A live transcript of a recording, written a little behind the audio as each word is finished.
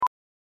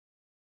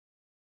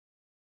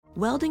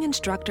Welding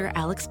instructor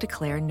Alex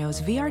DeClaire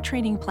knows VR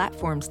training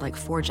platforms like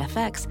Forge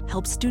FX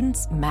help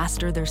students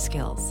master their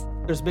skills.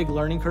 There's a big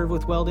learning curve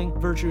with welding.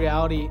 Virtual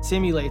reality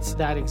simulates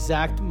that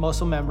exact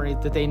muscle memory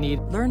that they need.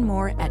 Learn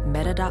more at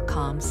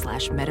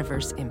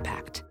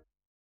meta.com/metaverseimpact.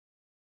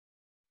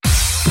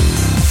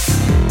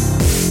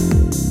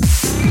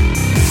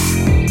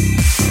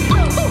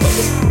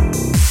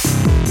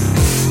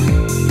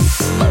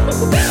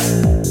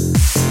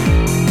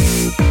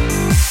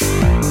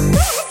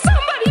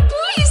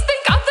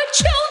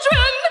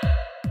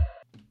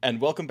 And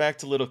welcome back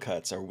to Little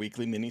Cuts, our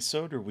weekly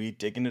mini-sode where we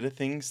dig into the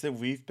things that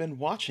we've been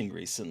watching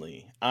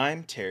recently.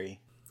 I'm Terry.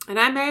 And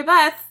I'm Mary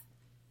Beth.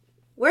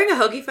 Wearing a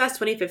Hoagie Fest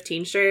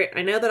 2015 shirt,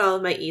 I know that all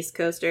of my East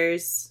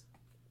Coasters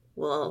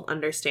will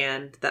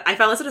understand that I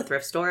found this at a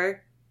thrift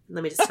store.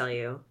 Let me just tell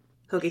you,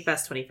 Hoagie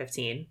Fest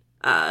 2015.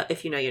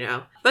 If you know, you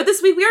know. But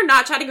this week we are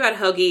not chatting about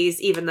hoagies,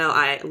 even though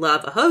I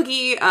love a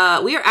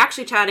hoagie. We are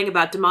actually chatting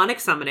about demonic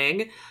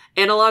summoning,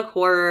 analog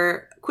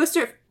horror,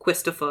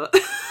 Christopher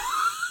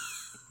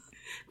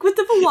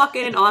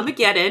Walken and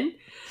Armageddon,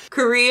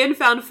 Korean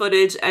found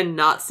footage, and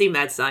Nazi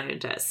mad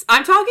scientists.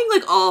 I'm talking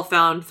like all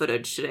found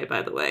footage today,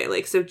 by the way.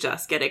 Like, so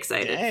just get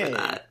excited for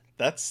that.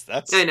 That's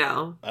I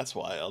know. That's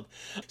wild.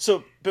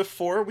 So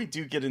before we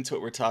do get into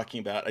what we're talking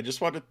about, I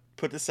just want to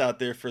put this out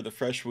there for the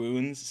Fresh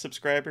Wounds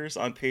subscribers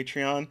on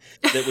Patreon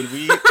that when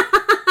we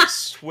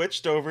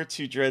switched over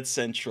to Dread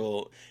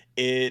Central,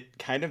 it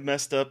kind of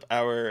messed up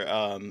our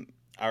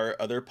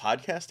other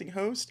podcasting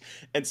host.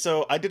 And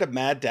so I did a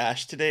mad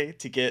dash today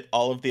to get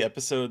all of the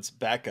episodes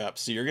back up.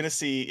 So you're going to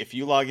see, if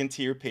you log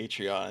into your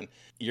Patreon,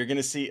 you're going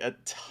to see a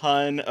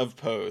ton of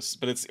posts,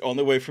 but it's the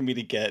only way for me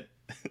to get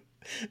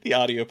the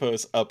audio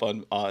posts up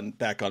on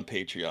back on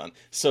Patreon.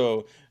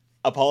 So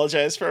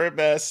apologize for our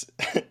mess,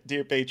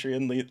 dear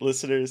Patreon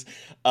listeners.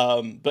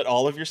 But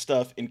all of your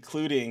stuff,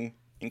 including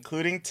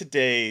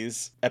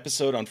today's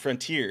episode on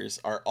Frontiers,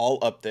 are all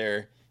up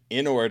there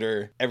in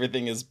order.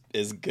 Everything is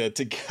good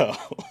to go.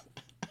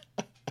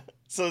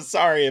 So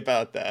sorry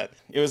about that.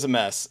 It was a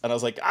mess. And I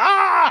was like,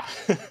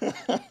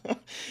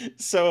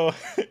 So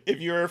if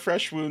you're a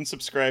Fresh Wound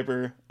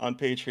subscriber on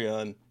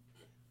Patreon,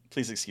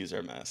 please excuse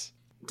our mess.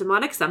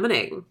 Demonic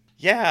summoning.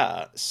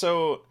 Yeah,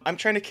 so I'm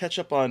trying to catch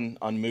up on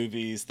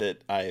movies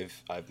that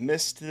I've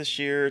missed this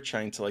year,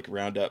 trying to like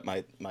round up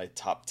my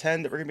top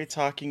 10 that we're going to be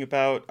talking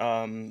about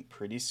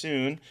pretty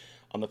soon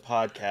on the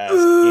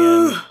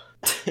podcast.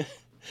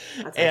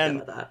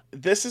 And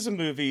this is a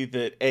movie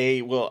that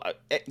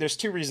there's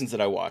two reasons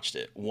that I watched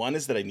it. One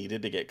is that I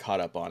needed to get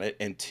caught up on it,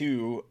 and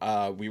two,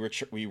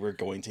 we were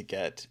going to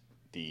get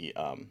the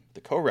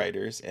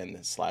co-writers and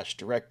 /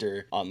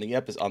 director on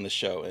the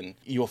show, and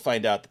you'll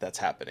find out that that's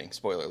happening.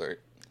 Spoiler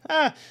alert.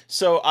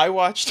 So I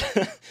watched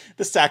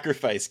The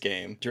Sacrifice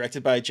Game,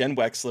 directed by Jen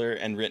Wexler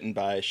and written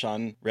by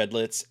Sean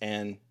Redlitz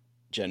and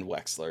Jen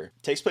Wexler.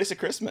 Takes place at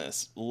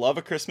Christmas. Love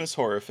a Christmas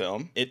horror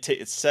film.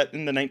 It's set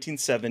in the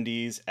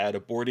 1970s at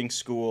a boarding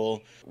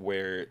school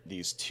where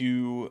these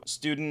two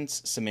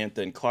students,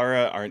 Samantha and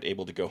Clara, aren't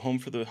able to go home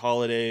for the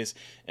holidays,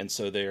 and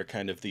so they are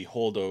kind of the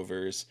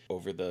holdovers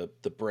over the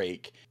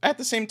break. At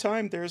the same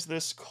time, there's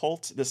this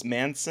cult, this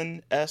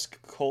Manson-esque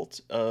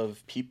cult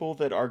of people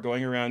that are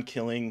going around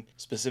killing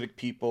specific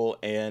people,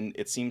 and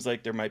it seems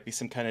like there might be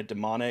some kind of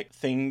demonic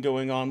thing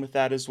going on with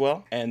that as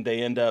well, and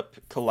they end up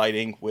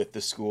colliding with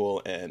the school,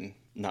 and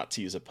not to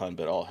use a pun,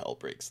 but all hell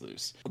breaks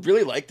loose. I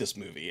really like this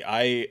movie.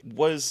 I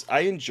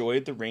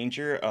enjoyed The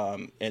Ranger,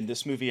 and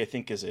this movie I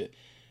think is a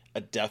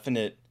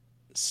definite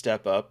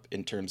step up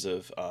in terms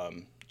of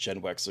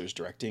Jen Wexler's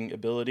directing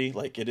ability.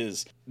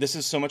 This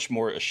is so much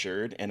more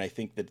assured, and I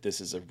think that this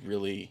is a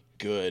really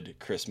good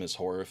Christmas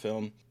horror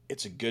film.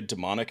 It's a good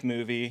demonic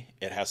movie.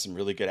 It has some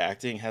really good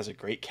acting, has a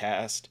great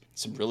cast,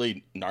 some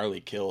really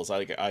gnarly kills.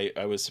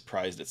 I was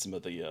surprised at some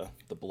of the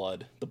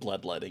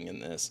bloodletting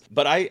in this.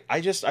 But I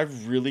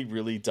really,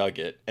 really dug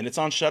it. And it's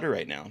on Shudder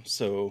right now,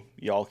 so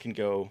y'all can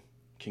go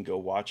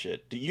watch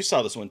it. You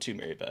saw this one too,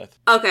 Mary Beth.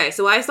 Okay,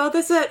 so I saw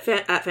this at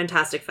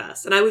Fantastic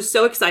Fest, and I was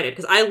so excited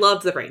because I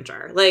loved The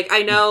Ranger. Like,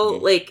 I know,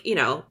 like, you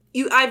know,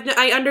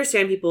 I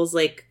understand people's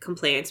like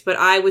complaints, but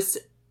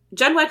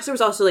Jen Wexler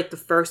was also like the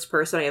first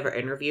person I ever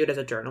interviewed as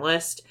a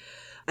journalist,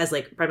 as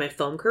like part of my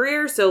film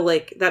career. So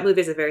like that movie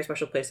is a very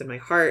special place in my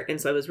heart.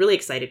 And so I was really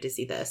excited to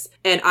see this.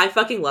 And I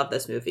fucking love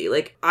this movie.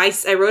 Like I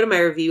wrote in my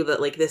review that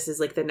like this is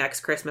like the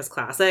next Christmas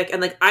classic.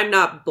 And like I'm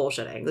not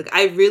bullshitting. Like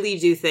I really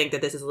do think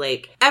that this is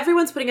like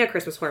everyone's putting out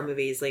Christmas horror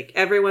movies. Like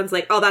everyone's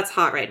like, oh, that's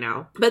hot right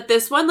now. But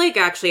this one like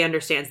actually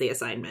understands the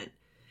assignment.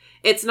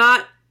 It's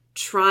not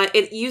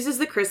it uses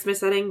the Christmas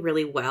setting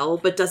really well,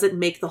 but doesn't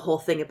make the whole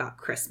thing about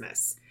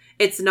Christmas.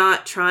 It's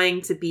not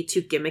trying to be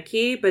too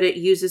gimmicky, but it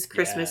uses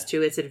Christmas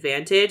to its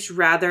advantage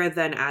rather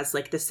than as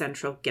like the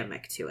central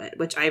gimmick to it,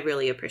 which I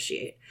really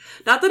appreciate.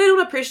 Not that I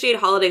don't appreciate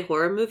holiday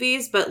horror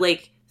movies, but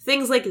like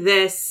things like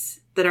this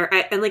that are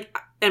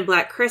and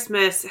Black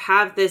Christmas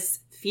have this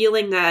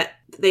feeling that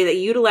they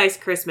utilize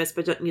Christmas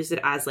but don't use it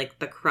as like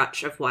the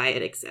crutch of why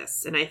it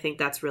exists. And I think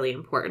that's really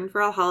important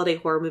for a holiday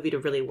horror movie to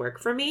really work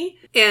for me.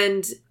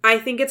 And I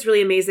think it's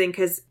really amazing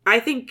because I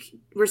think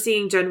we're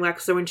seeing Jen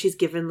Wexler when she's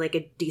given like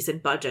a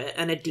decent budget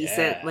and a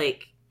decent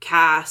like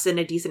cast and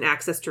a decent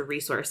access to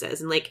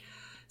resources, and like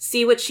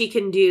see what she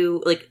can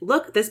do. Like,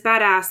 look, this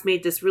badass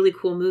made this really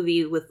cool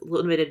movie with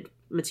limited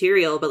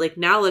material, but like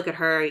now look at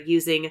her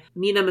using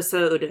Mina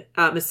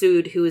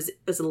Masood, who is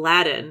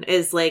Aladdin,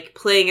 is like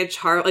playing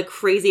a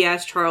crazy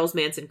ass Charles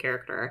Manson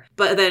character.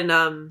 But then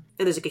and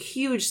there's like a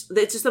huge,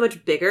 it's just so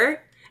much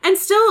bigger. And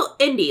still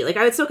indie. Like,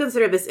 I would still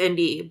consider this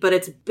indie, but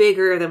it's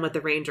bigger than what The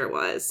Ranger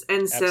was.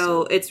 And so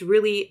Absolutely. it's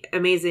really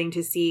amazing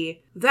to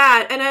see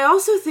that. And I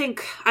also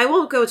think, I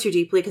won't go too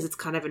deeply because it's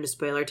kind of into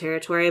spoiler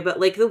territory, but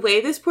like the way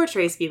this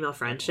portrays female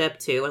friendship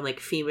too, and like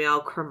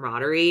female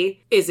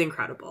camaraderie is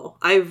incredible.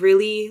 I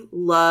really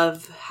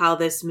love how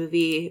this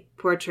movie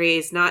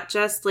portrays not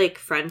just like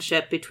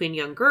friendship between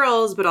young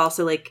girls, but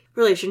also like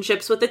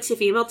relationships with the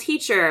female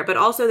teacher. But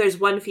also there's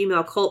one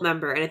female cult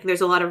member, and I think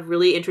there's a lot of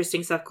really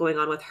interesting stuff going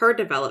on with her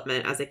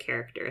development as a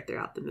character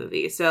throughout the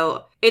movie.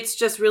 So it's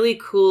just really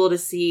cool to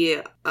see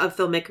a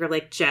filmmaker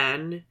like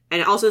Jen.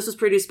 And also this was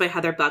produced by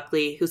Heather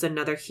Buckley, who's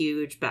another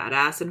huge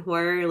badass in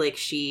horror. Like,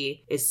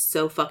 she is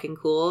so fucking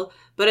cool.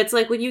 But it's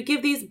like when you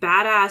give these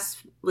badass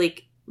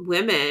like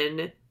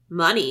women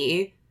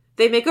money,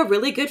 they make a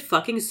really good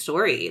fucking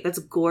story that's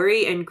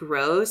gory and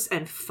gross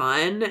and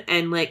fun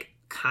and like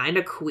kind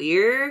of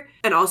queer,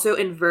 and also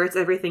inverts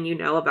everything you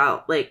know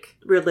about like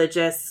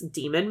religious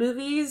demon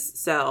movies.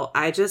 So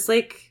I just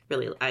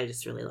really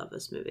love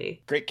this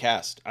movie. Great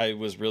cast. I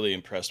was really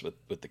impressed with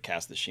the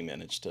cast that she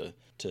managed to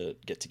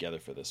get together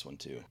for this one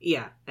too.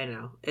 Yeah, I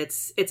know.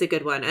 It's a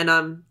good one.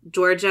 And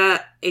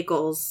Georgia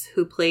Ackles,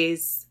 who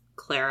plays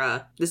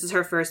Clara, this is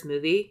her first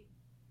movie.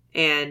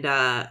 And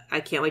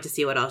I can't wait to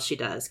see what else she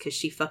does, because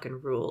she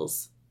fucking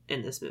rules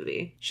in this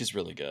movie. She's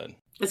really good.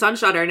 It's on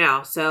Shudder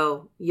now,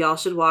 so y'all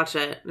should watch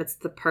it. It's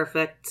the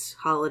perfect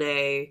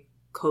holiday,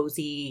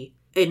 cozy,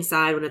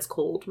 inside when it's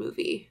cold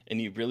movie. And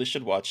you really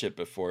should watch it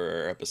before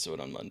our episode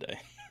on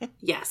Monday.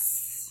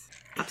 Yes,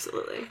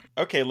 absolutely.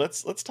 Okay,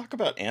 let's talk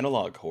about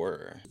analog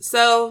horror.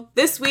 So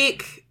this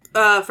week,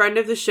 a friend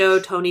of the show,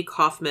 Tony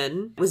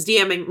Kaufman, was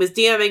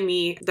DMing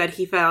me that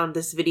he found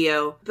this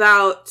video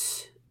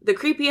about the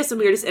creepiest and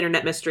weirdest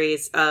internet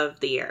mysteries of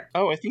the year.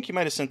 Oh, I think you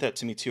might have sent that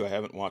to me too. I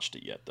haven't watched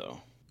it yet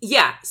though.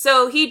 Yeah,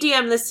 so he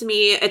DM'd this to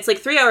me. It's like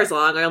 3 hours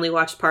long. I only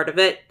watched part of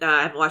it.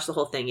 I haven't watched the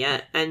whole thing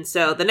yet. And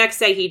so the next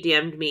day he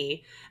DM'd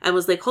me and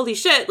was like, holy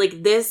shit,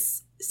 like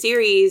this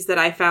series that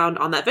I found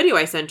on that video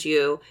I sent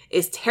you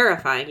is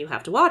terrifying. You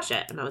have to watch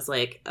it. And I was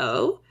like,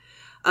 oh.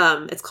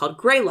 It's called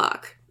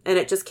Greylock. And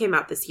it just came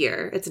out this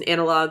year. It's an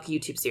analog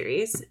YouTube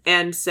series.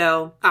 And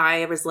so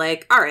I was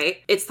like, all right,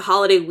 it's the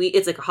holiday week.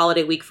 It's like a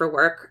holiday week for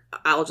work.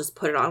 I'll just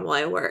put it on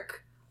while I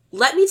work.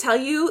 Let me tell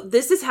you,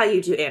 this is how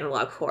you do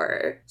analog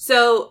horror.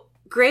 So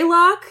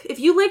Greylock, if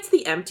you liked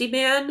The Empty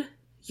Man,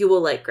 you will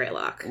like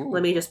Greylock. Ooh.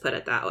 Let me just put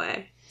it that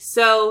way.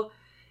 So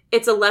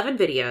it's 11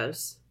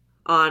 videos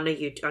on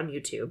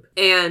YouTube.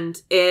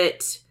 And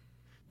it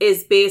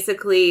is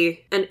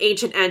basically an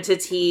ancient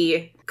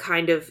entity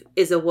kind of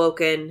is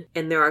awoken,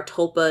 and there are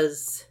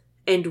tulpas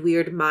and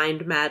weird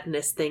mind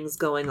madness things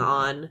going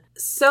on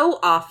so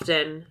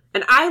often.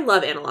 And I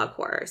love analog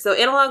horror. So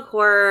analog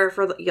horror,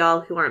 for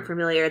y'all who aren't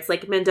familiar, it's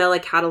like Mandela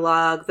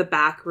Catalog, The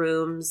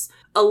Backrooms.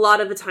 A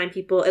lot of the time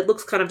it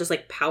looks kind of just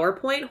like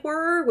PowerPoint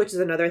horror, which is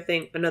another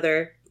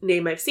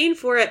name I've seen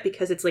for it,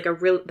 because it's like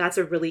that's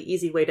a really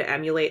easy way to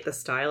emulate the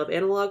style of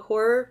analog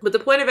horror. But the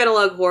point of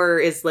analog horror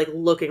is like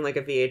looking like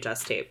a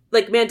VHS tape.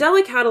 Like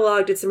Mandela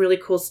Catalog did some really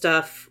cool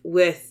stuff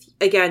with,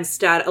 again,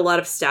 a lot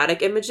of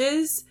static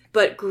images.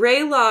 But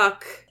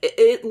Greylock,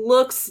 it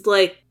looks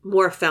like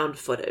more found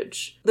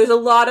footage. There's a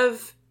lot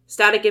of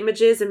static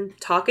images and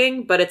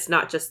talking, but it's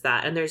not just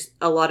that. And there's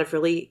a lot of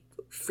really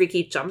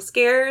freaky jump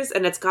scares,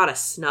 and it's got a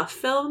snuff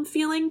film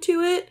feeling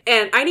to it.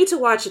 And I need to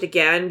watch it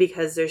again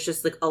because there's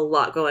just like a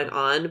lot going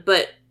on.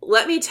 But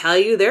let me tell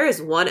you, there is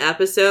one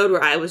episode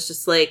where I was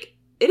just like,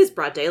 it is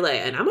broad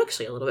daylight, and I'm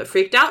actually a little bit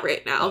freaked out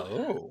right now.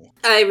 Oh.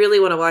 I really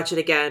want to watch it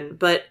again,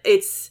 but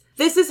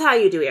this is how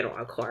you do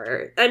analog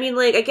horror. I mean,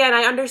 like, again,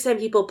 I understand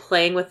people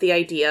playing with the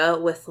idea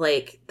with,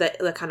 like,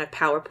 the kind of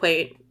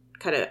PowerPoint,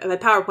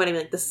 I mean,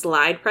 like, the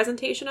slide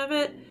presentation of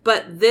it.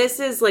 But this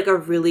is, like, a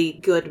really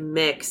good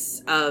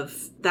mix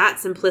of that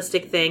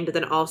simplistic thing, but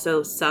then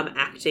also some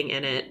acting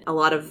in it. A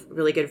lot of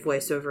really good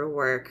voiceover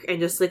work. And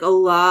just, like, a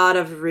lot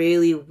of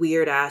really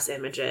weird-ass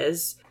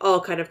images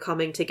all kind of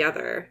coming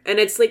together. And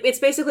it's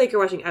basically like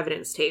you're watching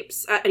evidence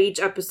tapes. At each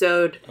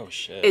episode Oh,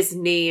 shit. is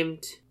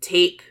named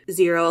tape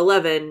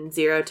 011,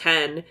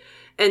 010.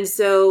 And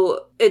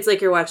so it's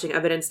like you're watching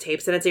evidence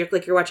tapes, and it's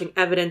like you're watching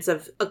evidence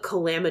of a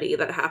calamity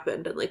that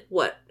happened and like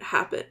what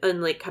happened,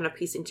 and like kind of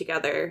piecing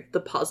together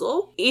the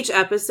puzzle. Each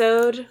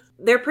episode,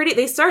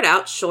 they start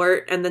out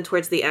short, and then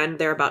towards the end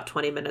they're about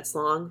 20 minutes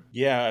long.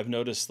 Yeah, I've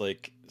noticed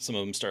like some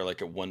of them start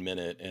like at 1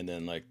 minute, and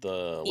then like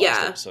the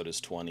last episode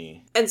is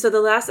 20. And so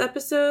the last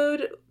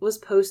episode was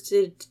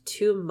posted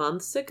 2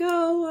 months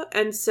ago,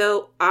 and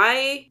so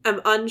I am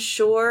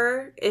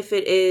unsure if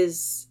it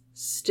is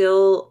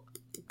still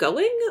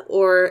going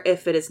or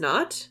if it is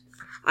not.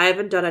 I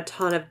haven't done a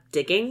ton of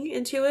digging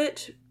into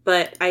it,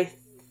 but I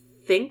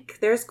think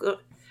there's,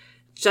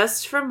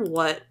 just from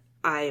what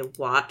I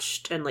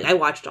watched, and like I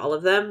watched all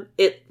of them,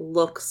 it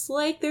looks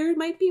like there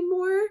might be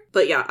more.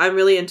 But yeah, I'm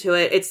really into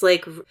it. It's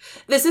like,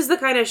 this is the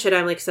kind of shit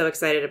I'm like so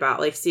excited about,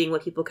 like seeing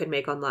what people can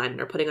make online and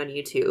are putting on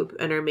YouTube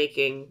and are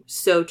making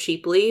so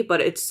cheaply,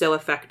 but it's so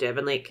effective.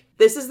 And like,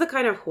 this is the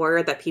kind of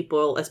horror that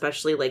people,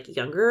 especially like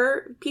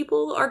younger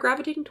people, are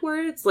gravitating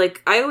towards.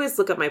 Like, I always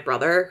look at my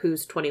brother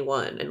who's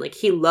 21, and like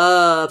he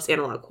loves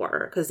analog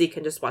horror because he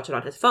can just watch it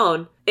on his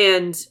phone.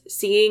 And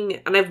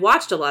I've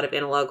watched a lot of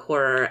analog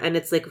horror, and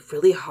it's like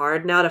really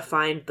hard now to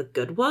find the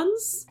good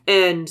ones.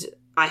 And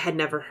I had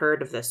never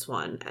heard of this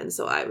one, and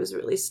so I was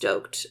really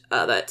stoked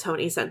that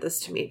Tony sent this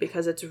to me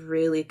because it's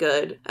really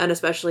good. And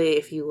especially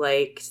if you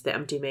liked The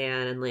Empty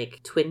Man and like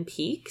Twin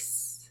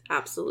Peaks,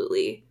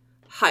 absolutely.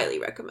 Highly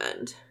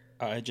recommend.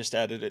 I just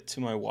added it to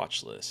my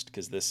watch list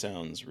because this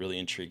sounds really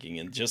intriguing,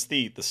 and just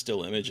the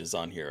still images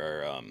on here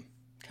are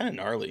kind of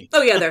gnarly.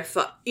 Oh yeah, they're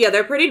fun. Yeah,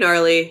 they're pretty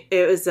gnarly.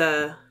 It's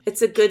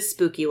a good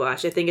spooky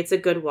watch. I think it's a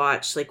good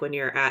watch like when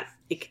you're at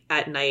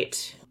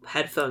night,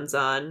 headphones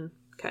on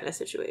kind of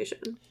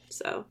situation.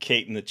 So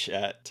Kate in the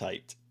chat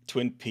typed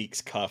Twin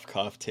Peaks cough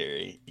cough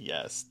Terry.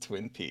 Yes,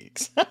 Twin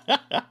Peaks.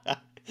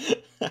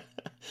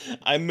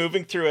 I'm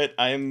moving through it.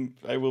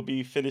 I will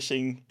be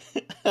finishing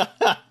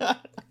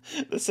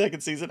the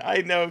second season.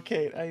 I know,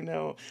 Kate. I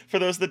know. For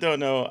those that don't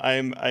know,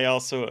 I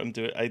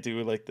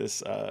do like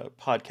this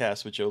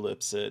podcast with Joe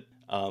Lipsett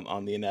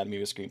on the Anatomy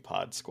of a Scream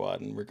Pod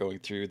Squad, and we're going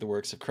through the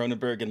works of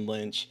Cronenberg and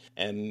Lynch,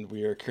 and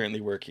we are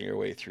currently working our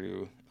way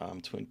through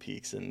Twin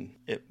Peaks, and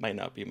it might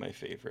not be my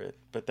favorite,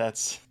 but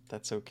that's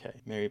okay.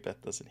 Mary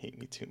Beth doesn't hate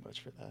me too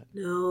much for that.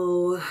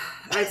 No,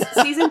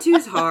 season 2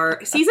 is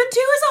hard. Season 2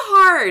 is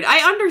hard.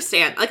 I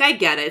understand. Like, I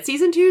get it.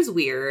 Season 2 is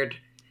weird.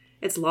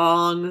 It's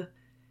long,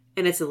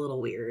 and it's a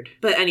little weird.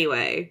 But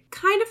anyway,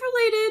 kind of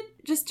related,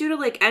 just due to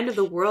like end of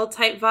the world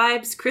type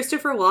vibes,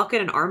 Christopher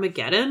Walken and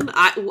Armageddon.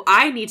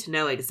 I need to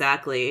know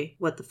exactly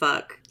what the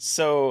fuck.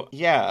 So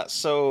yeah,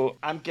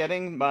 I'm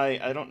getting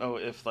I don't know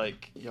if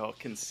like y'all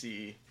can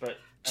see, but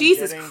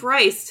Jesus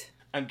Christ.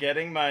 I'm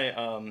getting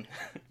my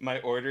my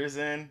orders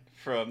in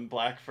from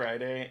Black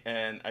Friday,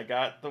 and I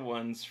got the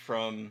ones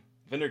from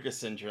Vinegar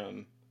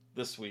Syndrome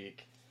this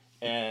week,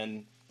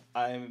 and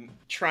I'm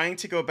trying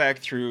to go back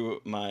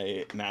through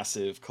my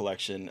massive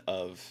collection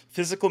of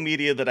physical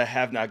media that I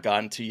have not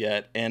gotten to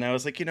yet, and I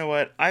was like, you know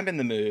what? I'm in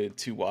the mood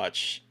to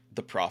watch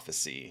The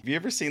Prophecy. Have you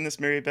ever seen this,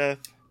 Mary Beth?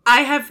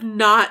 I have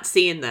not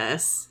seen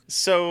this.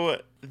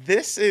 So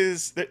this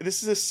is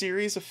a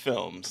series of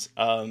films.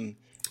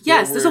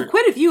 Yes, there's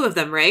quite a few of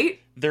them, right?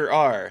 There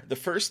are. The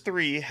first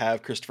 3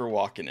 have Christopher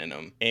Walken in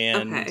them,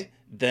 and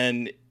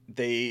then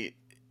they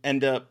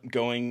end up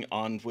going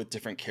on with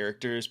different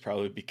characters,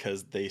 probably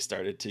because they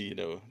started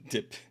to,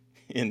 dip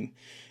in,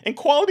 and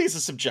quality is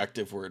a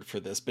subjective word for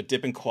this, but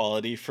dip in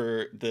quality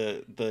for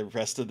the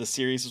rest of the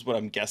series is what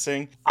I'm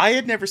guessing. I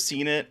had never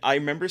seen it. I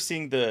remember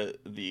seeing the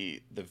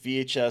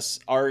VHS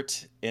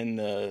art in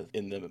the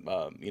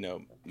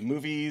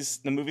movies,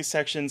 the movie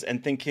sections,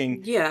 and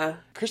thinking, yeah,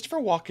 Christopher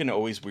Walken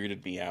always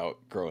weirded me out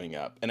growing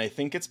up, and I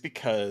think it's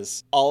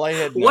because all I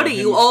had what are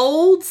you,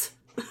 old?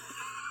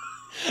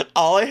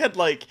 All I had,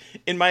 like,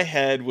 in my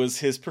head was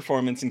his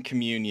performance in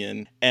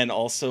Communion, and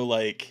also,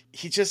 like,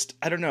 he just,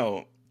 I don't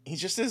know, he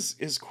just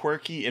is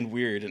quirky and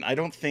weird, and I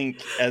don't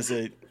think as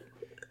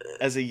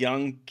a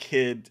young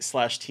kid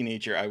 /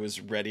 teenager I was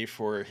ready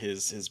for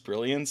his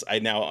brilliance.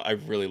 I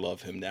really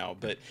love him now,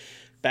 but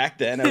back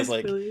then I was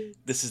like,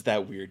 this is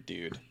that weird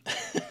dude.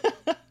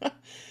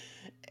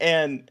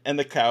 And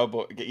the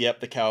cowboy,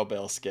 the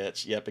cowbell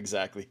sketch, yep,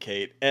 exactly,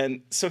 Kate.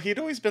 And so he'd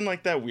always been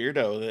like that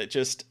weirdo that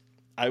just,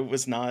 I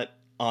was not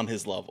on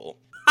his level.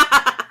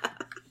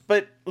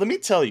 But let me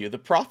tell you, The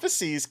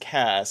Prophecy's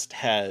cast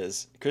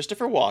has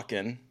Christopher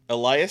Walken,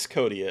 Elias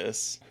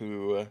Koteas,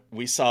 who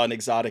we saw in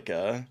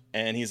Exotica,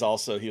 and he was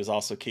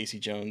also Casey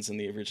Jones in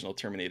the original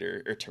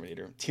Teenage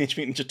Mutant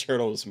Ninja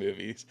Turtles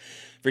movies.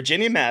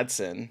 Virginia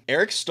Madsen,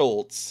 Eric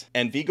Stoltz,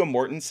 and Viggo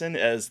Mortensen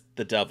as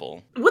the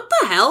Devil. What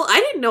the hell? I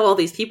didn't know all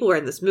these people were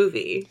in this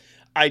movie.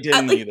 I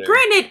didn't either.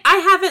 Granted, I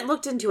haven't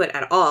looked into it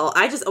at all.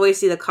 I just always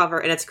see the cover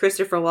and it's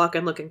Christopher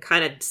Walken looking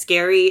kind of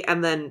scary,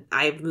 and then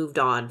I've moved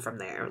on from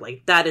there.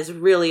 Like, that is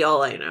really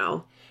all I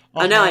know.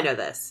 Uh-huh. Now I know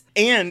this.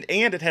 And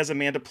it has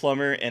Amanda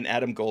Plummer and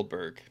Adam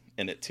Goldberg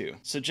in it too.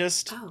 So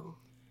just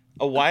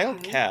a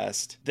wild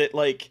cast that,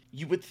 like,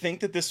 you would think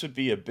that this would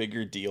be a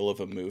bigger deal of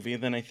a movie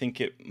than I think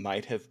it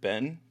might have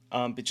been.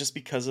 but just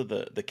because of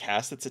the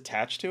cast that's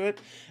attached to it.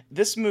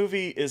 This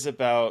movie is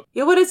about...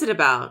 Yeah, what is it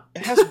about?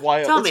 It has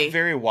wild... Tell it's me.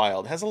 very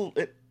wild.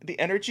 The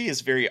energy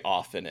is very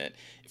off in it.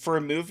 For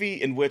a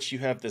movie in which you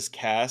have this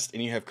cast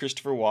and you have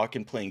Christopher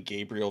Walken playing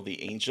Gabriel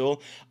the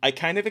Angel, I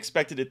kind of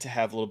expected it to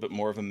have a little bit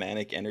more of a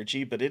manic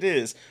energy, but it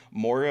is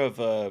more of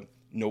a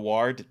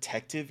noir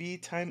detective-y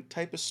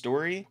type of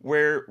story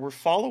where we're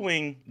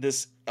following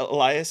this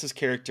Elias's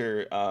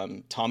character,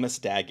 Thomas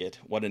Daggett,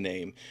 what a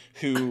name,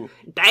 who...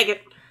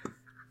 Daggett!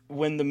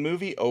 When the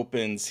movie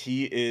opens,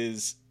 he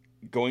is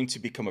going to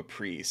become a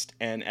priest,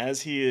 and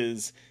as he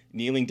is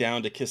kneeling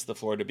down to kiss the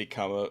floor to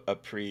become a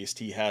priest,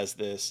 he has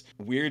this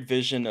weird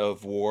vision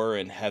of war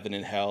and heaven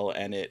and hell,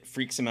 and it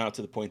freaks him out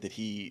to the point that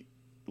he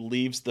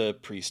leaves the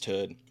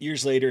priesthood.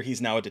 Years later, he's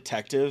now a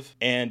detective,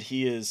 and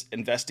he is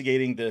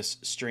investigating this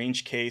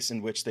strange case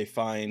in which they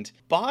find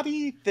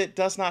body that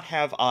does not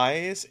have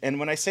eyes. And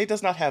when I say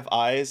does not have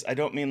eyes, I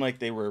don't mean like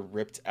they were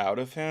ripped out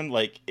of him.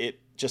 Like, it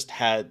just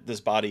had...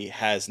 This body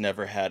has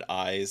never had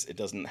eyes. It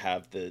doesn't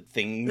have the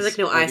things. There's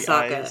like no eye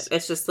socket. Eyes.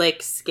 It's just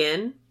like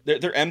skin.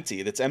 They're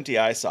empty. That's empty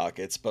eye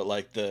sockets, but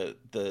like the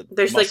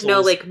there's muscles, like no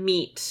like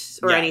meat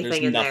or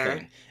anything in nothing.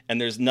 There. And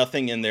there's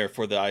nothing in there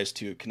for the eyes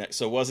to connect.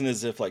 So it wasn't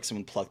as if like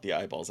someone plucked the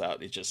eyeballs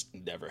out. It just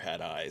never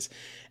had eyes.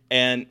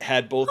 And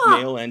had both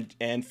male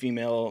and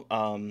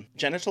female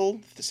genital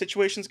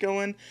situations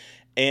going,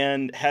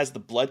 and has the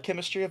blood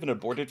chemistry of an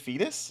aborted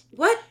fetus.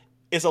 What?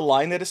 Is a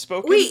line that is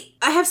spoken. Wait,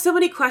 I have so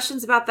many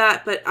questions about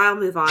that, but I'll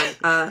move on.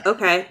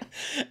 Okay.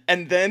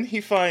 And then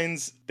they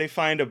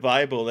find a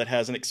Bible that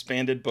has an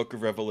expanded book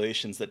of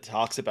Revelations that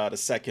talks about a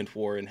second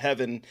war in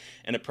heaven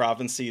and a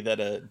prophecy that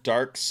a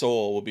dark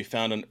soul will be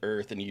found on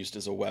earth and used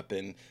as a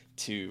weapon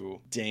to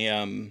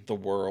damn the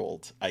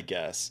world, I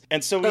guess.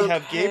 And so we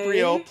have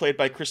Gabriel, played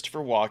by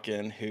Christopher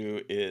Walken,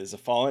 who is a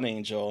fallen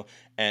angel,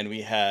 and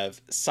we have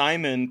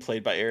Simon,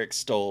 played by Eric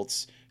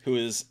Stoltz, who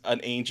is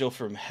an angel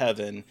from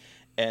heaven.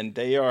 And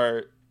they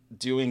are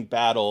doing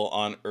battle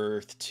on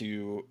Earth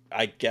to,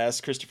 I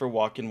guess, Christopher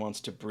Walken wants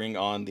to bring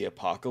on the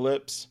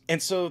apocalypse.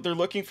 And so they're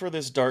looking for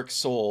this dark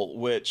soul,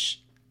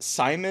 which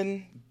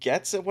Simon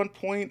gets at one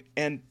point,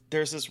 and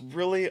there's this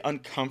really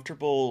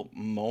uncomfortable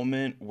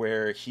moment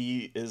where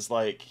he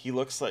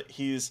looks like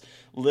he's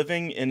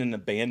living in an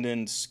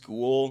abandoned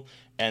school,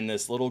 and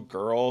this little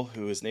girl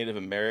who is Native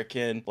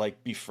American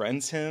like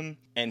befriends him,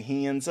 and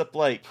he ends up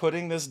like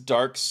putting this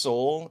dark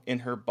soul in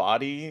her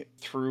body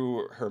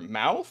through her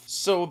mouth.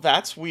 So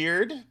that's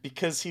weird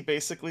because he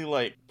basically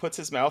like puts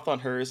his mouth on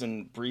hers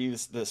and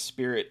breathes the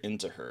spirit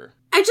into her.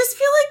 I just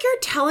feel like you're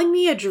telling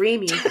me a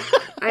dream.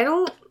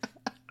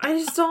 I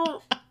just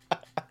don't.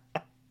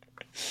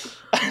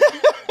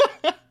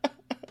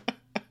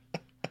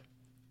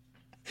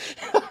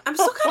 I'm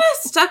still kind of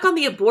stuck on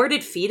the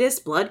aborted fetus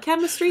blood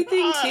chemistry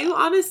thing too,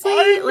 honestly.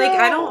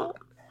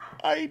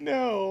 I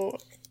know.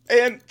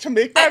 And to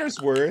make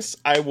matters worse,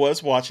 I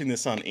was watching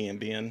this on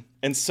Ambien.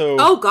 And so...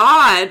 Oh,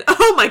 God.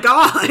 Oh, my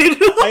God.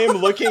 I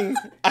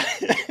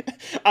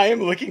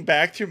am looking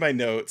back through my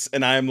notes,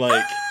 and I'm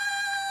like...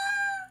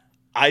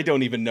 I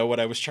don't even know what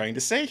I was trying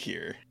to say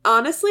here.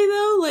 Honestly,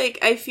 though, like,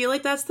 I feel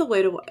like that's the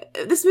way to...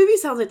 This movie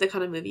sounds like the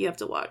kind of movie you have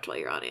to watch while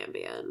you're on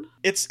Ambien.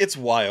 It's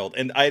wild,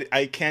 and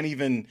I can't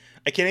even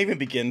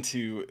begin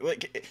to...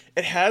 Like,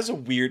 it has a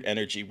weird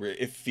energy where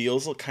it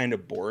feels kind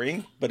of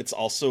boring, but it's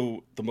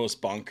also the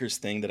most bonkers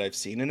thing that I've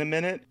seen in a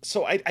minute.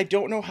 So I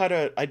don't know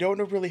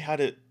really how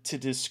to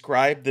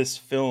describe this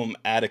film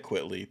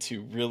adequately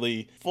to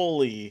really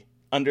fully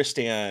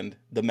understand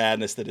the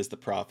madness that is The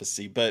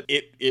Prophecy, but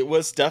it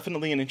was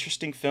definitely an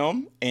interesting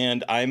film,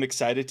 and I'm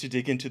excited to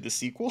dig into the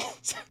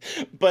sequels.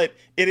 But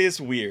it is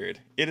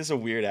weird. It is a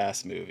weird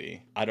ass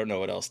movie. I don't know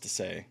what else to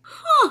say.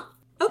 Huh.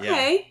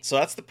 Okay. Yeah. So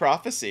that's The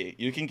Prophecy.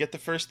 You can get the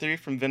first 3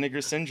 from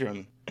Vinegar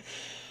Syndrome.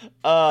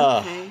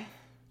 Okay.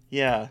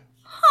 Yeah.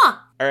 Huh.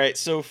 All right.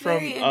 So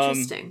from very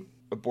interesting.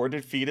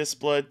 Aborted fetus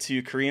blood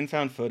to Korean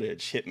found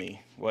footage. Hit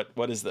me.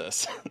 What is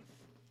this?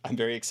 I'm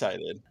very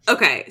excited.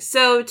 Okay,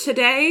 so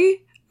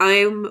today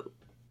I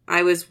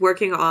was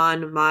working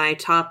on my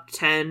top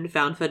 10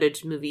 found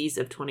footage movies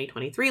of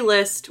 2023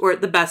 list, or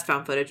the best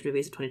found footage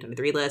movies of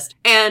 2023 list,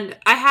 and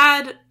I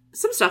had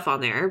some stuff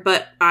on there,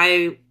 but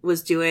I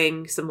was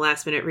doing some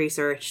last minute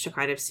research to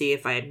kind of see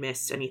if I had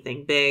missed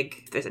anything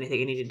big, if there's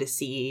anything I needed to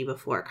see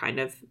before kind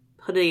of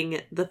putting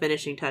the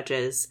finishing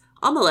touches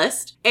on the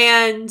list,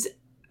 and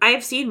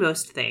I've seen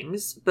most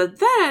things, but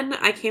then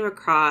I came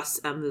across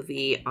a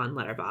movie on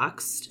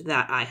Letterboxd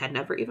that I had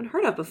never even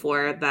heard of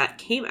before that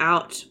came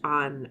out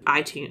on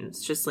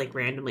iTunes just like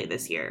randomly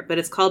this year. But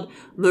it's called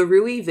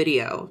Marui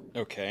Video.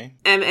 Okay.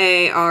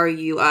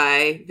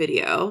 Marui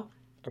Video.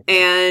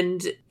 Okay.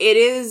 And it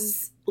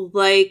is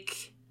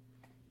like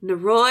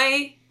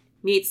Noroi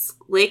meets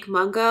Lake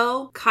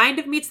Mungo, kind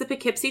of meets the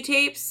Poughkeepsie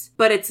tapes,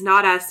 but it's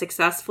not as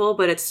successful,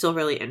 but it's still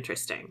really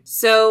interesting.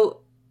 So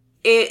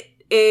it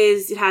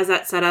has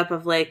that setup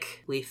of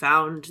like, we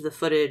found the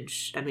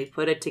footage and we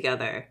put it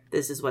together.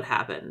 This is what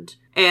happened.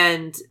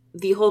 And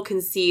the whole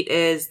conceit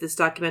is this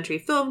documentary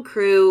film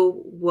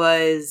crew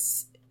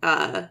was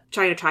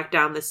trying to track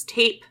down this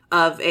tape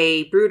of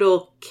a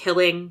brutal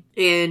killing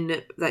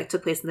that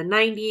took place in the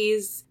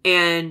 90s.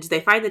 And they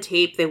find the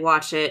tape, they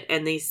watch it,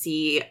 and they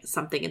see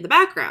something in the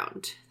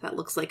background that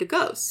looks like a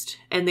ghost.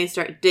 And they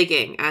start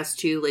digging as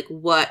to like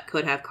what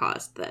could have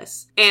caused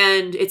this.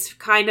 And it's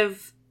kind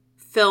of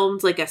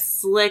filmed like a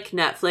slick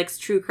Netflix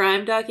true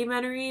crime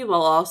documentary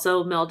while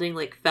also melding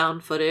like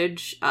found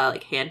footage,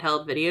 like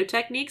handheld video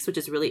techniques, which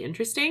is really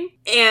interesting.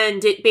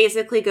 And it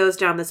basically goes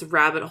down this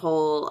rabbit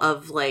hole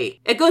of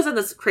like, it goes on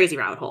this crazy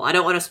rabbit hole. I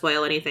don't want to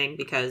spoil anything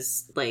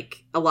because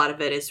like a lot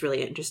of it is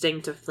really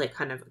interesting to like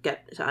kind of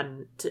get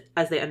to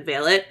as they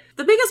unveil it.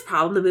 The biggest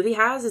problem the movie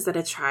has is that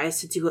it's trying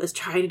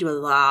to do a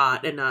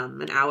lot in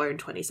an hour and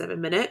 27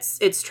 minutes.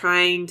 It's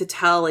trying to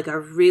tell like a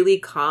really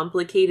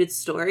complicated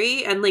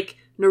story, and like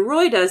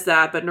Noroi does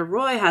that, but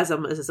Noroi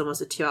is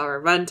almost a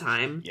 2-hour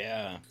runtime.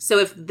 Yeah. So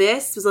if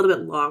this was a little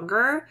bit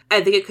longer,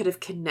 I think it could have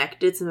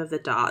connected some of the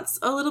dots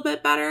a little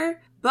bit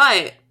better.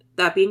 But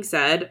that being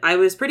said, I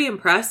was pretty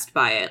impressed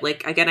by it.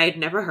 Like, again, I had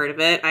never heard of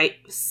it. I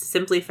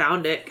simply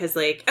found it because,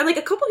 like, and like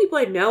a couple people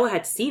I know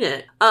had seen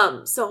it.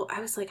 So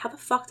I was like, how the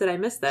fuck did I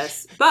miss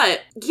this?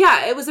 But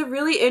yeah, it was a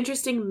really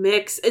interesting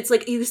mix. It's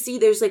like, you see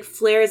there's like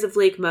flares of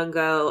Lake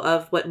Mungo,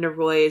 of what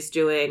Noroi is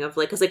doing, of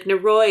like, because like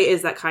Noroi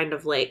is that kind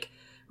of like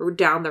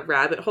down the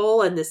rabbit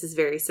hole, and this is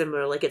very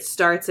similar. Like, it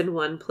starts in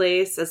one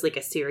place as like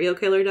a serial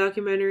killer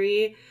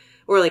documentary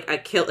or like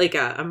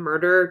a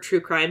murder true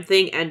crime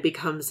thing, and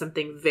becomes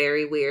something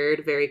very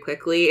weird very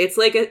quickly. It's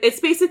like it's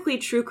basically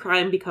true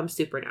crime becomes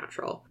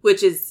supernatural,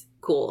 which is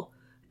cool.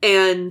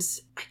 And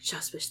I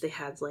just wish they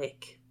had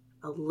like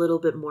a little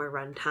bit more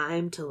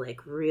runtime to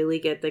like really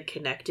get the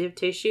connective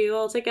tissue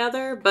all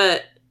together.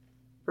 But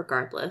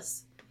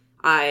regardless,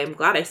 I'm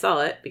glad I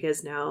saw it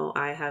because now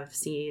I have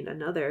seen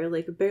another,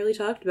 like, barely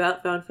talked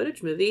about found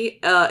footage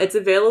movie. It's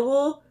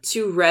available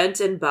to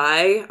rent and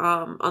buy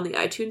on the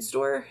iTunes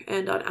store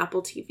and on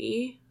Apple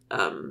TV.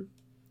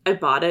 I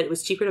bought it. It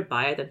was cheaper to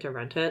buy it than to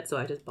rent it, so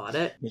I just bought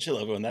it. Don't you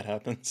love it when that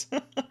happens?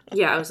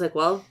 Yeah, I was like,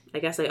 well, I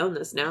guess I own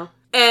this now.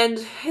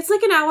 And it's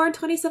like an hour and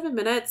 27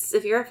 minutes.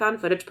 If you're a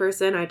found footage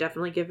person, I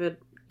definitely give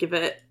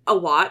it a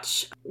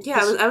watch.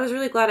 Yeah, I was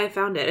really glad I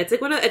found it. It's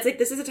like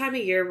this is a time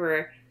of year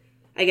where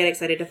I get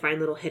excited to find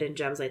little hidden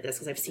gems like this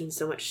because I've seen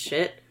so much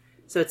shit.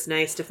 So it's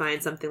nice to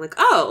find something like,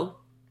 oh,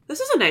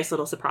 this is a nice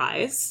little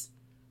surprise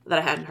that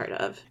I hadn't heard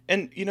of.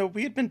 And, you know,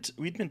 we'd been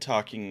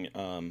talking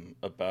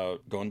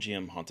about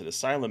Gonjiam Haunted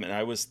Asylum, and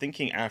I was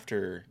thinking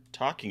after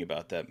talking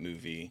about that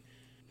movie...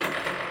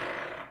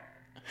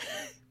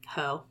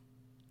 Ho.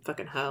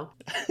 Fucking ho.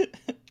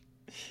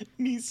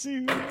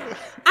 Misu.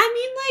 I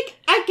mean, like,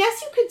 I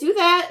guess you could do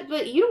that,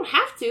 but you don't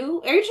have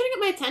to. Are you trying to get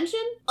my attention?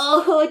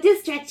 Oh,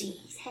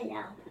 distractees.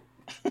 Hello.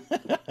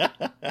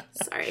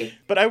 Sorry.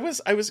 But I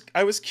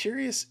was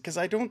curious because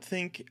I don't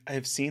think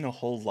I've seen a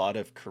whole lot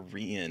of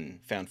Korean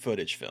found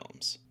footage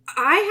films.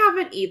 I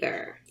haven't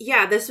either.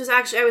 Yeah, I was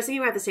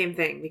thinking about the same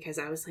thing because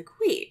I was like,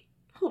 wait,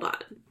 hold on.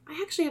 I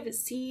actually haven't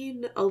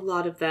seen a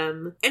lot of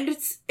them. And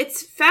it's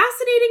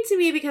fascinating to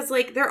me because,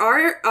 like, there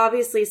are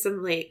obviously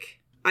some, like,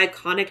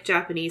 iconic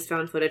Japanese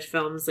found footage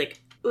films,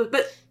 like, but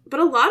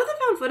a lot of the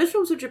found footage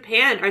films from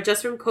Japan are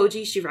just from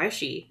Koji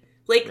Shiraishi.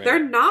 Like, right.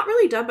 They're not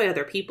really done by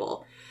other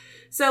people.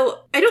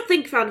 So I don't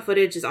think found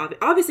footage is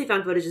obviously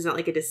found footage is not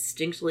like a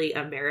distinctly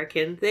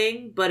American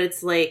thing, but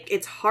it's like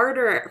it's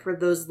harder for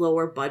those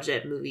lower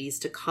budget movies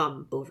to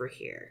come over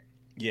here.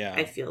 Yeah,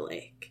 I feel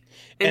like,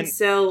 and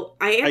so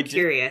I am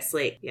curious.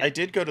 I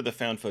did go to the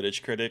Found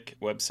Footage Critic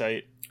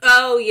website.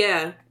 Oh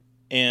yeah,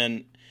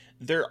 and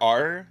there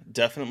are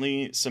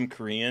definitely some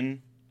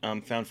Korean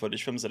found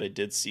footage films that I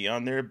did see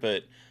on there,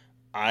 but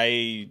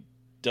it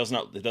does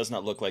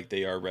not look like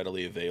they are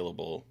readily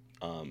available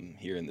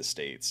here in the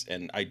States,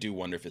 and I do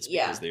wonder if it's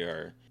because they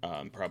are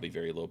probably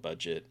very low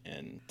budget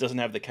and doesn't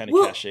have the kind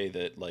of cachet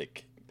that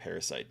like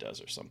Parasite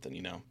does or something,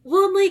 you know.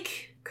 Well,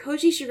 like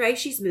Koji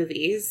Shiraishi's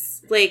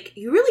movies, like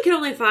you really can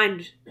only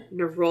find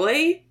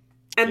Noroi,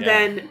 and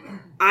then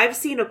I've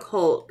seen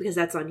Occult because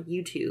that's on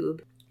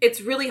YouTube. It's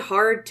really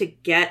hard to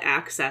get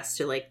access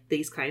to like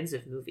these kinds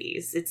of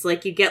movies. It's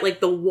like you get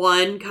like the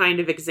one kind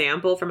of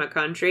example from a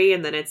country,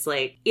 and then it's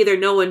like either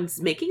no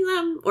one's making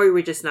them or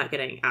we're just not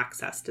getting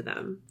access to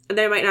them. And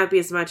there might not be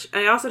as much.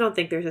 I also don't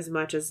think there's as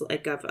much as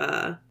like of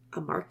a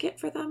market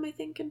for them, I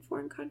think, in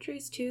foreign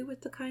countries too with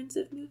the kinds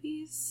of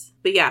movies.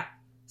 But yeah.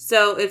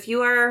 So if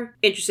you are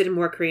interested in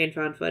more Korean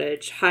found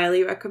footage,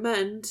 highly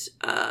recommend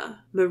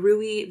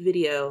Marui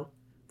Video.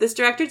 This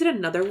director did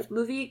another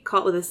movie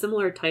with a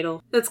similar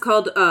title. It's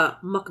called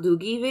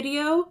Mokdugi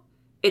Video.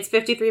 It's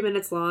 53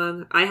 minutes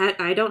long.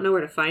 I don't know where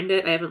to find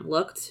it. I haven't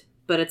looked,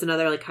 but it's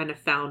another like kind of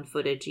found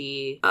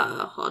footagey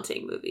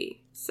haunting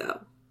movie.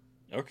 So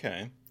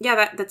okay,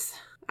 yeah, that's.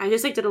 I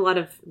just like did a lot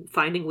of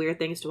finding weird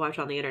things to watch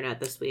on the internet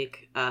this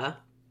week.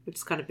 which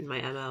has kind of been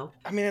my MO.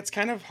 I mean, it's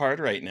kind of hard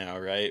right now,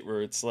 right?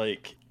 Where it's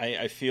like,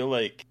 I feel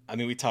like, I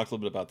mean, we talked a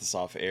little bit about this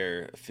off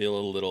air. I feel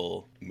a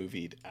little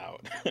movied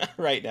out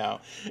right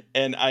now.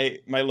 And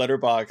my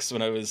letterbox,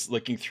 when I was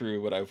looking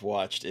through what I've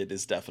watched, it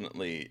has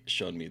definitely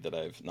shown me that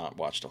I've not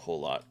watched a whole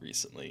lot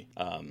recently.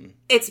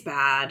 It's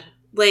bad.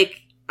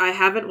 Like, I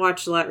haven't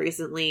watched a lot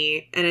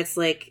recently, and it's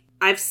like,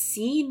 I've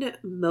seen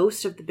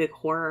most of the big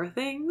horror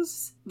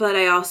things, but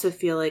I also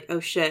feel like, oh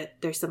shit,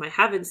 there's some I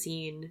haven't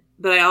seen.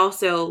 But I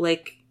also,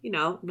 like, you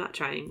know, I'm not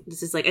trying.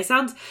 This is like, it's so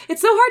hard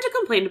to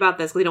complain about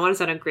this because we don't want to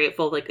sound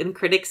ungrateful. Like, in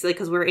critics, like,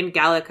 because we're in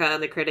Gallica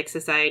and the Critics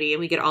Society and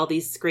we get all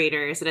these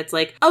screeners, and it's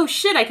like, oh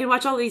shit, I can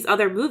watch all these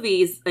other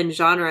movies and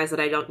genres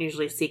that I don't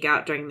usually seek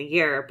out during the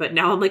year. But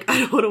now I'm like, I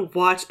don't want to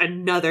watch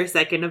another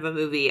second of a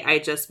movie. I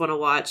just want to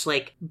watch,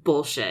 like,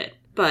 bullshit.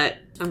 But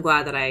I'm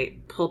glad that I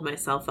pulled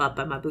myself up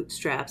by my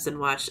bootstraps and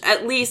watched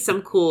at least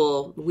some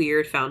cool,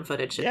 weird found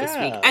footage shit this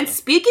week. And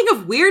speaking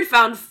of weird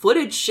found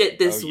footage shit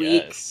this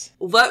week, yes.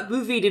 What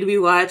movie did we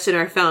watch in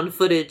our found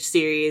footage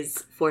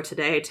series for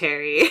today,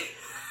 Terry?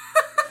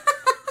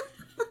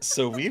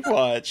 So we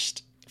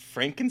watched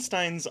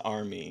Frankenstein's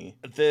Army,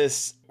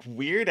 this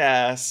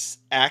weird-ass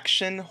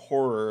action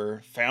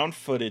horror found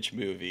footage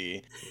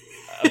movie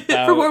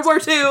about, for World War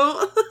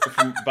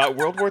II. about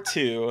World War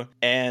II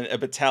and a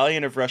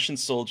battalion of Russian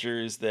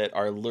soldiers that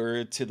are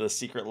lured to the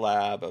secret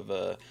lab of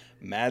a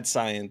mad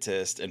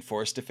scientist and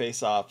forced to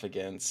face off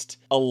against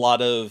a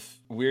lot of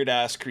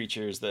weird-ass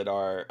creatures that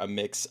are a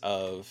mix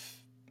of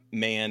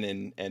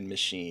man and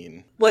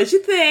machine. What'd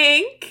you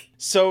think?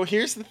 So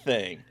here's the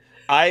thing.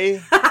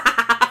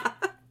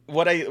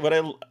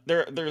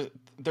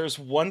 There's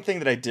one thing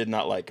that I did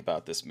not like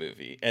about this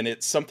movie, and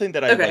it's something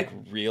that I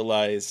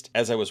realized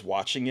as I was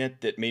watching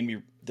it that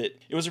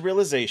it was a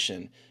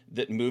realization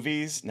that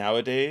movies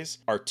nowadays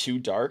are too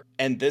dark,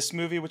 and this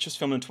movie, which was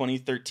filmed in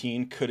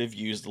 2013, could have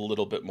used a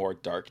little bit more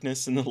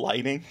darkness in the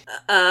lighting.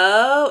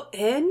 Oh,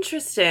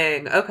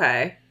 interesting.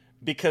 Okay.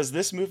 Because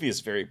this movie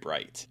is very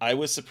bright. I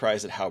was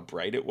surprised at how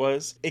bright it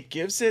was. It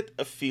gives it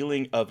a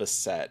feeling of a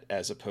set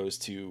as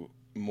opposed to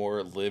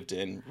more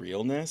lived-in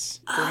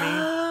realness for me.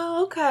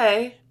 Oh,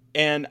 okay.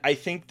 And I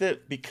think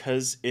that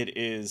because it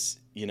is,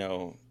 you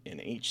know, in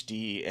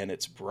HD and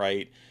it's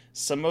bright,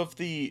 some of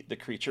the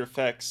creature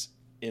effects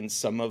in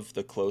some of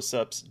the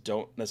close-ups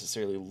don't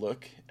necessarily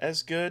look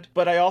as good.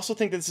 But I also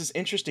think that this is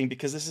interesting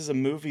because this is a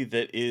movie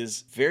that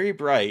is very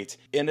bright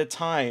in a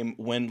time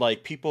when,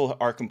 like, people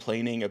are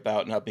complaining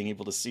about not being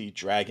able to see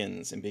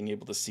dragons and being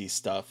able to see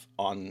stuff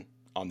on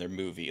their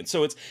movie. And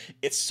so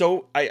it's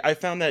so I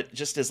found that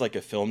just as like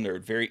a film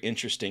nerd very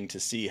interesting to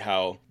see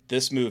how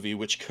this movie,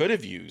 which could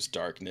have used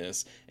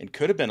darkness and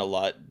could have been a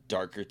lot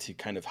darker to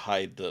kind of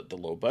hide the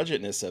low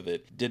budgetness of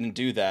it, didn't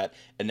do that.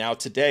 And now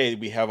today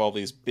we have all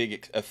these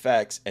big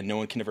effects and no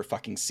one can ever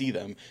fucking see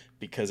them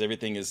because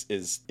everything is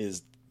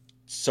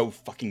so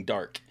fucking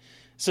dark.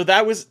 So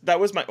that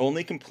was my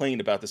only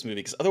complaint about this movie,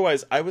 because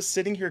otherwise I was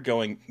sitting here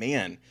going,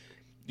 man,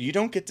 you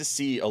don't get to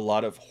see a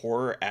lot of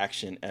horror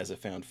action as a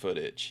found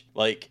footage.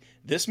 Like,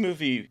 this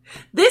movie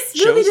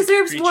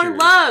deserves more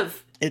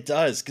love. It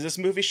does, because this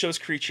movie shows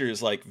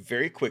creatures, like,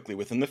 very quickly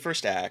within the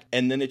first act,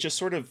 and then it just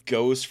sort of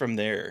goes from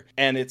there.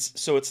 And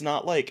it's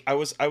not like, I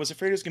was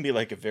afraid it was going to be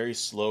like a very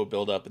slow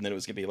build-up, and then it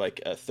was going to be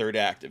like a third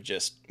act of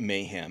just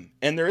mayhem.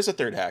 And there is a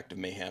third act of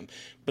mayhem.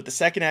 But the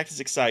second act is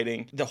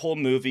exciting. The whole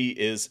movie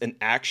is an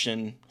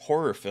action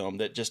horror film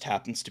that just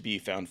happens to be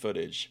found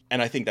footage.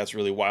 And I think that's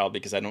really wild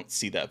because I don't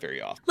see that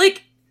very often.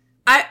 Like,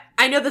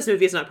 I know this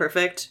movie is not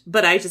perfect,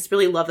 but I just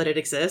really love that it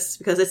exists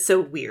because it's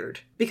so weird.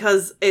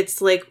 Because it's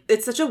like,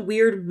 it's such a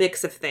weird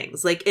mix of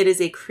things. Like, it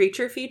is a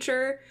creature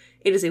feature,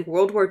 it is a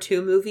World War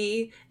II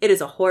movie, it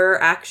is a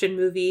horror action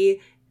movie,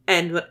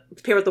 and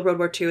paired with the World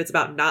War II, it's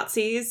about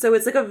Nazis. So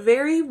it's like a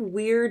very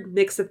weird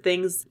mix of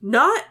things.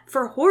 Not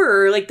for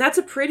horror, like that's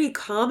a pretty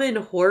common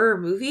horror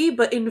movie,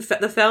 but in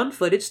the found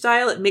footage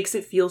style, it makes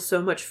it feel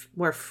so much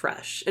more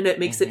fresh. And it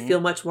makes it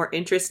feel much more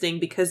interesting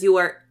because you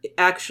are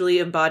actually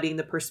embodying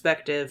the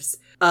perspectives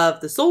of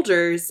the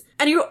soldiers.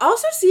 And you're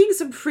also seeing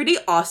some pretty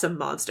awesome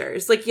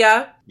monsters. Like,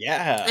 yeah.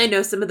 I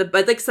know some of them,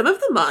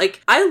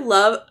 like, I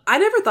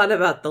never thought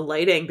about the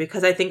lighting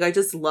because I think I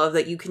just love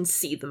that you can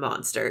see the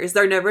monsters.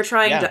 They're never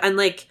trying to, and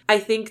like, I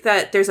think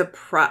that there's a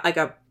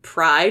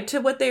pride to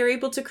what they are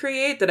able to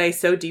create that I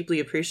so deeply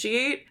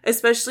appreciate.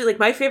 Especially, like,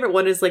 my favorite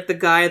one is, like, the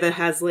guy that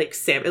has, like,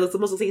 it's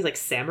almost like he's, like,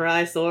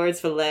 samurai swords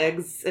for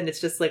legs, and it's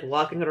just, like,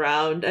 walking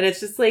around, and it's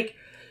just, like,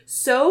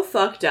 so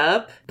fucked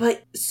up,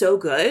 but so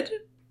good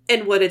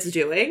in what it's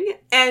doing.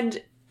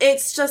 And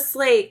it's just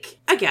like,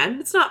 again,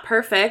 it's not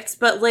perfect,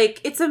 but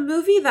like it's a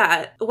movie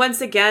that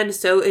once again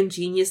so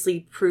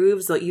ingeniously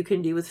proves what you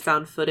can do with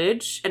found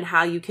footage and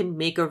how you can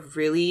make a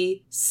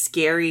really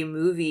scary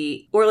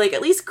movie, or like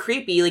at least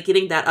creepy, like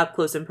getting that up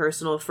close and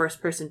personal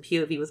first person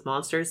POV with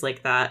monsters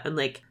like that and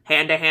like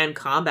hand-to-hand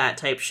combat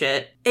type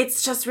shit.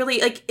 It's just really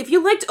like, if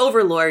you liked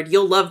Overlord,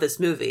 you'll love this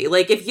movie.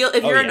 Like if you're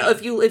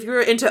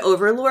into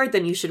Overlord,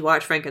 then you should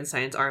watch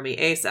Frankenstein's Army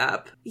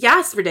ASAP. Yeah,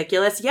 it's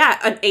ridiculous. Yeah,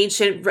 an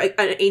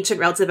ancient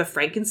relative of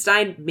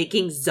Frankenstein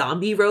making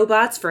zombie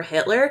robots for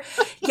Hitler.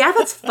 Yeah,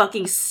 that's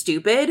fucking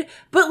stupid.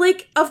 But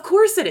like, of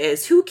course it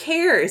is. Who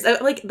cares?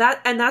 Like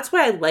that, and that's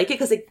why I like it,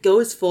 because it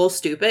goes full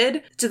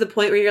stupid to the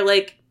point where you're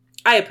like,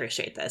 I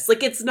appreciate this.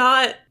 Like, it's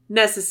not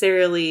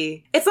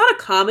necessarily, it's not a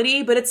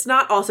comedy, but it's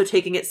not also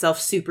taking itself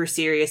super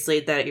seriously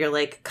that you're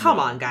like, come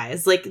on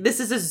guys, like this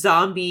is a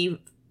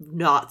zombie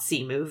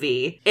Nazi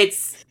movie.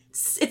 It's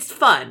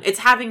fun. It's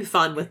having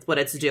fun with what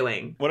it's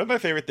doing. One of my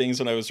favorite things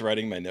when I was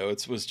writing my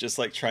notes was just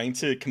like trying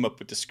to come up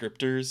with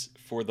descriptors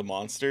for the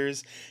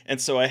monsters. And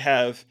so I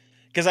have,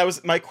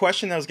 because my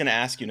question I was going to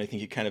ask you, and I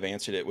think you kind of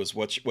answered it, was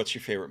what's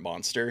your favorite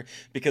monster?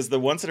 Because the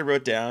ones that I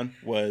wrote down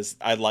was,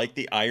 I like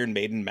the Iron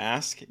Maiden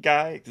mask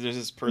guy. There's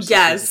this person,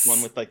 there's this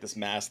one with like this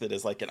mask that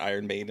is like an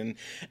Iron Maiden.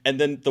 And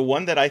then the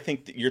one that I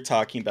think that you're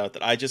talking about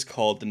that I just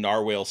called the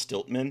Narwhal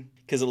Stiltman,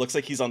 because it looks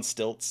like he's on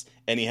stilts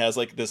and he has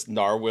like this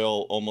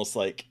narwhal almost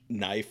like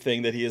knife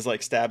thing that he is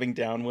like stabbing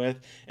down with.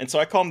 And so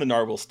I call him the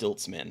Narwhal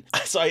Stiltsman.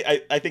 So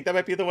I think that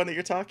might be the one that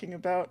you're talking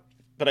about.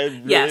 But I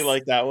really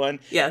like that one.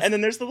 Yes. And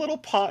then there's the little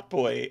pot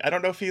boy. I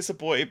don't know if he's a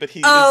boy, but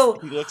he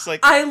looks like...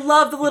 I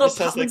love the little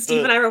pot. When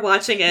Steve and I were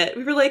watching it,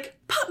 we were like,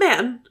 Pot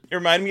Man! It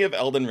reminded me of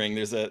Elden Ring.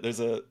 There's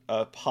a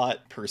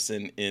pot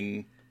person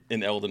in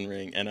Elden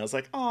Ring. And I was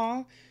like,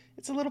 aw,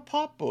 it's a little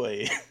pot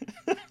boy.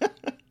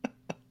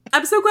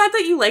 I'm so glad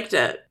that you liked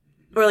it.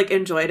 Or, like,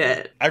 enjoyed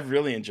it. I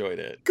really enjoyed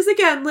it. Because,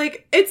 again,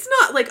 like, it's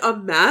not, like, a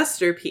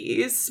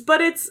masterpiece,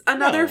 but it's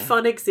another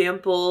fun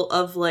example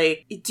of,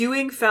 like,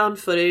 doing found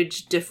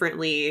footage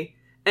differently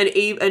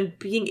and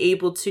being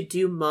able to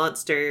do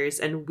monsters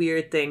and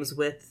weird things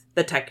with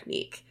the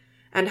technique.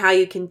 And how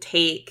you can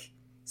take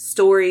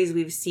stories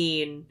we've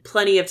seen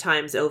plenty of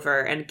times over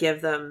and give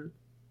them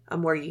a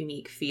more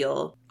unique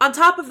feel. On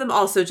top of them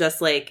also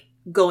just, like,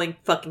 going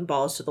fucking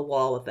balls to the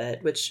wall with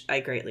it, which I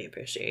greatly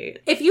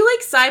appreciate. If you like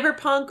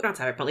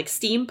like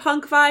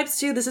steampunk vibes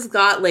too, this has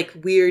got like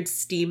weird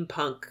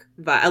steampunk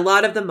vibe. A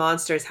lot of the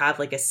monsters have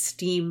like a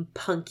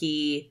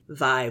steampunky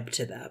vibe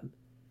to them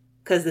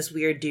because this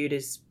weird dude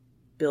is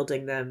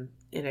building them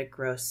in a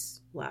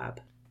gross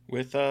lab.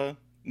 With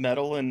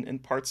metal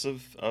and parts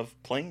of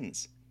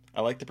planes.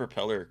 I like the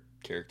propeller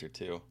character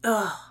too.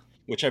 Ugh.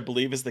 Which I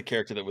believe is the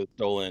character that was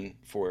stolen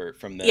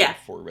from them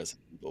for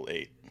Resident Evil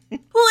 8. Well,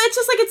 it's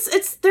just like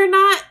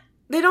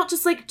they don't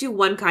just like do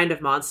one kind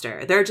of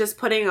monster. They're just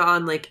putting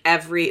on like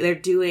they're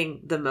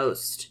doing the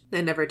most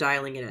and never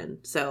dialing it in.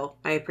 So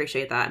I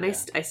appreciate that.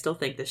 And I still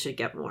think this should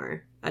get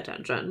more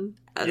attention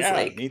as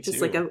me too.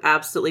 just like an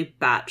absolutely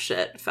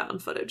batshit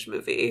found footage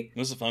movie. It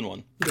was a fun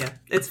one. Yeah,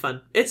 it's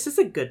fun. It's just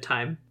a good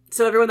time.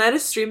 So everyone, that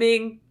is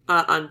streaming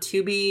on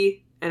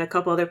Tubi and a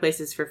couple other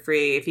places for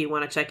free if you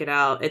want to check it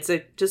out. It's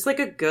just like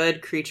a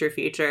good creature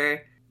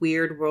feature,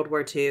 weird World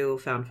War II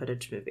found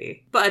footage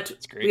movie. But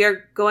we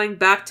are going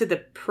back to the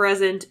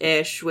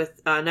present-ish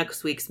with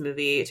next week's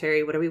movie.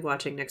 Terry, what are we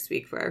watching next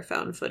week for our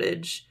found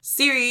footage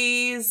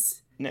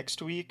series?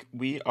 Next week,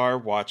 we are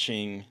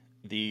watching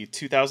the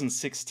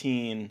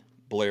 2016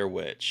 Blair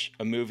Witch,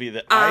 a movie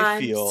that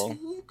I feel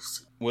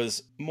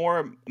was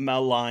more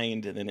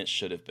maligned than it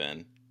should have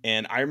been.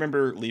 And I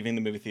remember leaving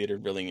the movie theater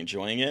really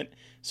enjoying it.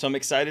 So I'm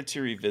excited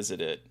to revisit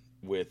it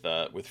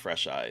with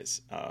fresh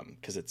eyes.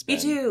 Because it's been...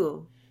 Me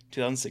too.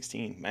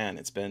 2016. Man,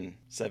 it's been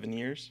 7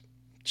 years.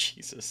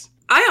 Jesus.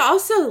 I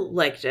also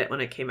liked it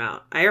when it came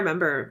out. I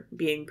remember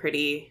being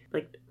pretty,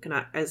 like,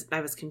 as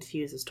I was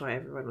confused as to why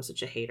everyone was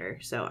such a hater.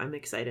 So I'm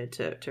excited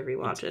to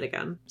rewatch it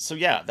again. So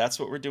yeah, that's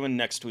what we're doing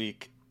next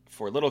week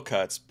for Little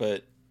Cuts.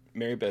 But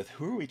Mary Beth,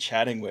 who are we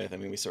chatting with? I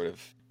mean, we sort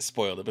of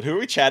spoiled it, but who are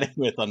we chatting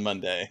with on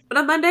Monday? But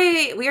on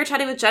Monday, we are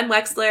chatting with Jen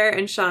Wexler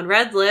and Sean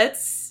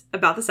Redlitz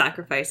about the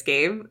Sacrifice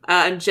Game.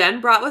 And Jen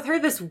brought with her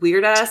this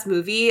weird-ass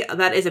movie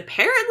that is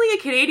apparently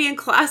a Canadian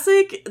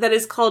classic that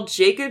is called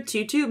Jacob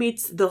Tutu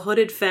Meets the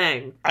Hooded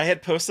Fang. I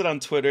had posted on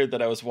Twitter that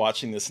I was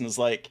watching this and was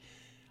like,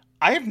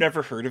 I have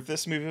never heard of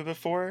this movie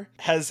before.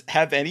 Has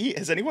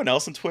anyone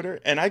else on Twitter?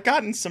 And I've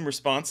gotten some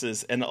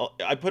responses, and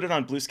I put it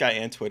on Blue Sky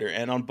and Twitter,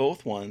 and on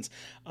both ones,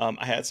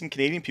 I had some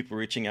Canadian people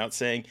reaching out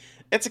saying,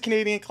 it's a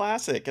Canadian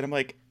classic. And I'm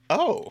like,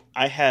 oh,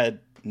 I had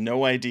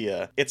no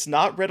idea. It's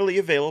not readily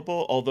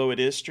available, although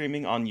it is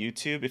streaming on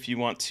YouTube if you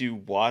want to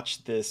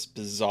watch this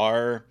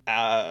bizarre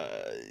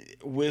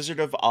Wizard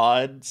of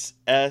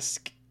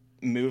Oz-esque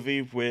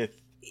movie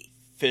with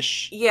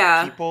fish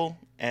people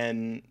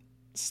and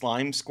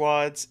slime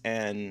squads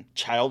and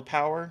child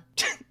power.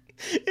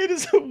 It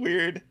is a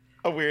weird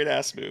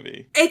ass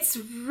movie. It's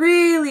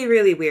really,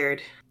 really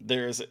weird.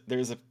 There's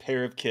a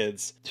pair of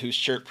kids whose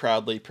shirt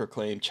proudly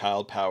proclaim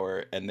child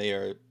power, and they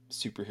are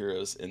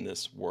superheroes in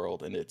this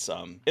world, and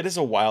it is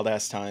a wild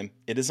ass time.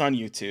 It is on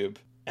YouTube,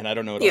 and I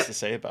don't know what else to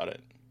say about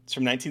it. It's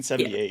from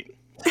 1978.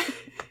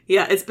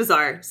 Yeah, it's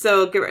bizarre.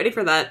 So get ready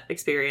for that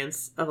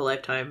experience of a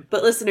lifetime.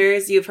 But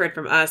listeners, you've heard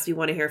from us. We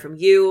want to hear from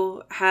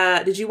you.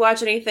 Did you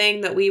watch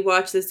anything that we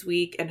watched this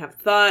week and have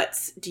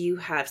thoughts? Do you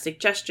have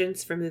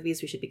suggestions for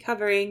movies we should be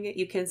covering?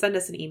 You can send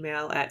us an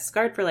email at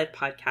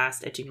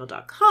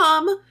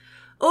scarredforlifepodcast@gmail.com,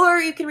 or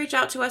you can reach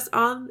out to us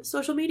on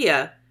social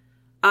media.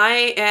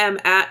 I am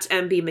at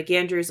MB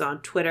McAndrews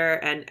on Twitter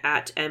and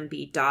at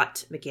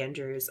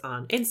MB.McAndrews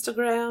on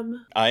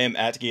Instagram. I am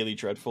at Gaily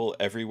Dreadful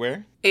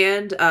everywhere.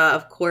 And,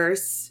 of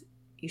course,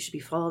 you should be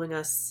following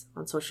us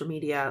on social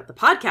media, the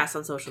podcast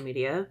on social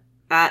media,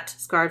 at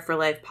Scarred for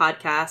Life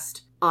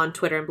Podcast on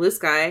Twitter and Blue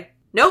Sky.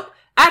 Nope!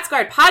 At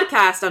Scarred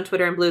Podcast on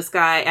Twitter and Blue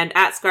Sky, and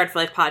at Scarred for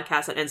Life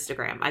Podcast on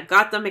Instagram. I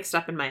got them mixed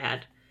up in my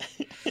head.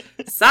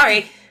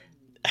 Sorry.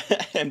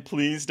 And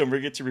please don't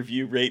forget to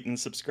review, rate, and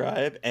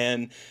subscribe.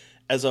 And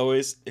as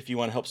always, if you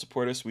want to help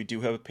support us, we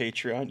do have a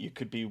Patreon. You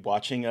could be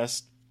watching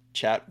us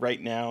chat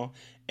right now.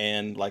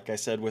 And like I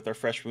said, with our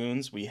Fresh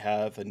Wounds, we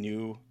have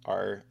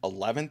our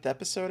 11th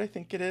episode, I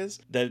think it is,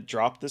 that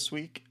dropped this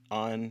week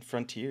on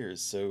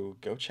Frontiers. So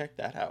go check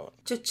that out.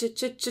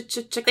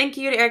 Thank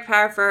you to Eric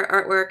Power for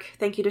our artwork.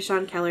 Thank you to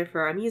Sean Keller for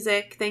our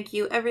music. Thank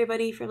you,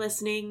 everybody, for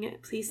listening.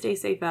 Please stay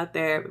safe out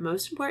there. But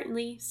most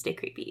importantly, stay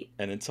creepy.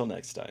 And until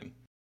next time.